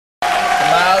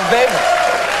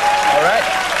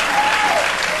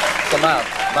Miles,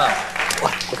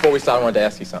 before we start, I wanted to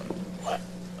ask you something.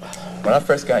 When I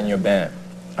first got in your band,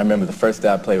 I remember the first day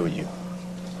I played with you.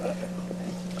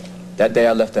 That day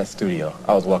I left that studio,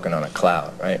 I was walking on a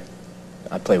cloud, right?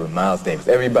 I played with Miles Davis.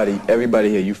 Everybody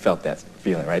here, you felt that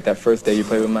feeling, right? That first day you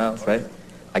played with Miles, right?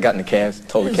 I got in the cab,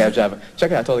 told the cab driver, check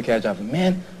it out, I told the cab driver,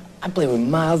 man, I played with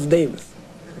Miles Davis.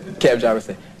 Cab driver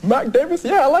said, Mike Davis?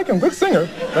 Yeah, I like him, good singer,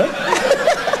 right?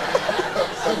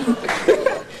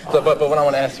 but what I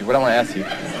want to ask you,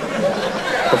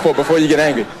 before you get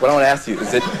angry, what I want to ask you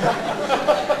is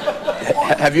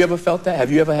have you ever felt that?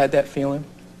 Have you ever had that feeling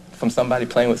from somebody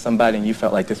playing with somebody and you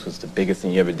felt like this was the biggest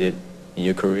thing you ever did in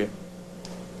your career?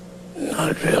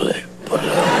 Not really, but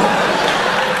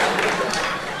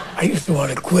I used to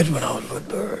want to quit when I was with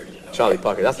Bird. You know? Charlie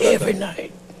Parker, that's what every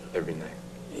night. Every night.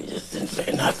 He just didn't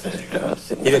say nothing.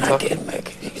 He didn't talk? I can't make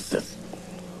it. He just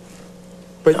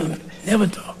but never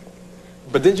talk.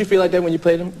 But didn't you feel like that when you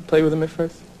played with him at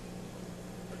first?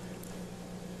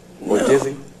 Or no.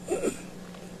 dizzy?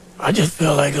 I just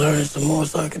felt like learning some more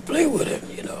so I could play with him.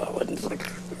 You know, I wasn't like.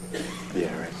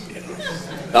 Yeah, right.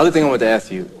 The other thing I want to ask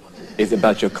you is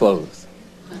about your clothes,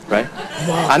 right?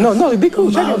 Wow. I know, no, be cool.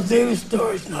 Miles Davis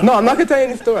stories. No, I'm not gonna tell you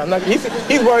any story.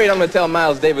 He's worried I'm gonna tell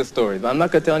Miles Davis stories, but I'm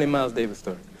not gonna tell any Miles Davis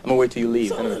stories. I'm gonna wait till you leave.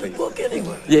 So the book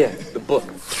anyway. Yeah, the book.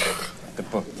 The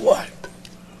book. What?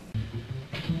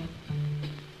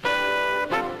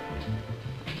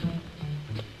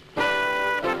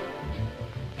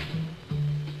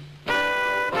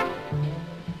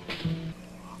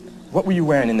 What were you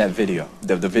wearing in that video?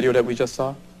 The video that we just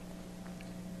saw?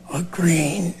 A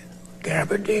green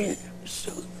gabardine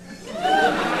suit.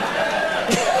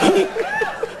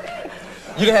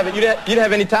 You didn't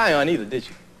have any tie on either, did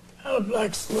you? I had a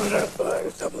black sweater,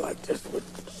 something like this with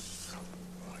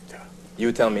like that. You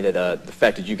were telling me that the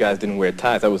fact that you guys didn't wear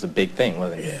ties, that was a big thing,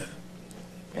 wasn't it?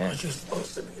 Yeah. Aren't you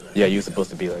supposed to be like? Yeah, you're supposed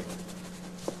to be like.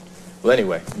 Well,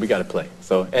 anyway, we gotta play.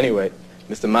 So anyway,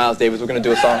 Mr. Miles Davis, we're gonna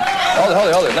do a song.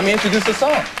 Hold it. Let me introduce the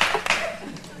song.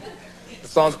 The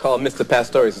song's called Mr.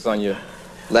 Pastorius. It's on your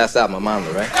last album,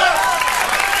 Amanda, right?